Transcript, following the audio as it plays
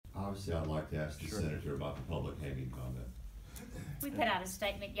Obviously, I'd like to ask the senator about the public hanging comment. We put out a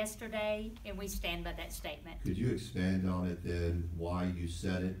statement yesterday, and we stand by that statement. Could you expand on it then, why you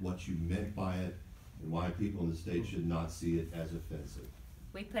said it, what you meant by it, and why people in the state should not see it as offensive?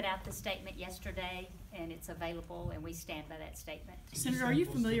 We put out the statement yesterday, and it's available, and we stand by that statement. Senator, are you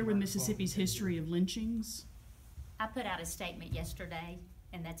familiar with Mississippi's history of lynchings? I put out a statement yesterday,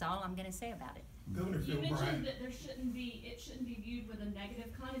 and that's all I'm gonna say about it. Governor You Phil mentioned Bryant. that it shouldn't be viewed with a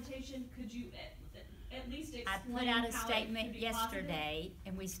negative connotation. Could you at least I explain put out a how it statement could be positive? yesterday,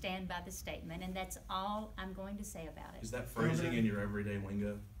 and we stand by the statement, and that's all I'm going to say about it. Is that phrasing in your everyday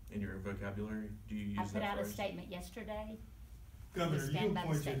lingo, in your vocabulary? Do you use I that put out a phrase? statement yesterday. Governor, you stand by the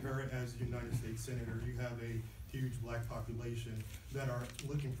appointed statement. her as a United States Senator. You have a huge black population that are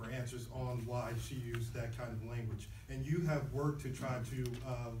looking for answers on why she used that kind of language. And you have worked to try to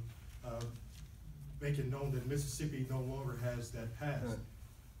make it known that Mississippi no longer has that past.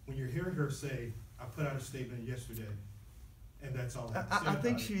 When you're hearing her say, I put out a statement yesterday, and that's all I have to say I about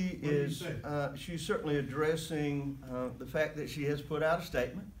think it. she What do you is, say? she's certainly addressing the fact that she has put out a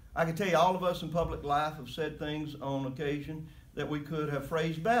statement. I can tell you all of us in public life have said things on occasion that we could have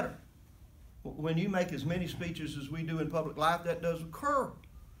phrased better. When you make as many speeches as we do in public life, that does occur.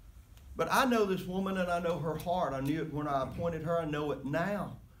 But I know this woman and I know her heart. I knew it when I appointed her, I know it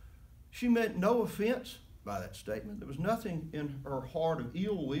now. She meant no offense by that statement. There was nothing in her heart of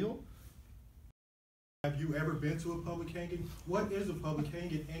ill will. Have you ever been to a public hanging? What is a public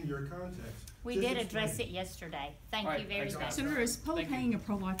hanging in your context? We Just did address explain. it yesterday. Thank All right, you very thanks, much. guys. Senator, is public Thank you. hanging a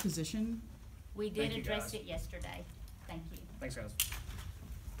pro-life position? We did Thank you, address guys. it yesterday. Thank you. Thanks, guys.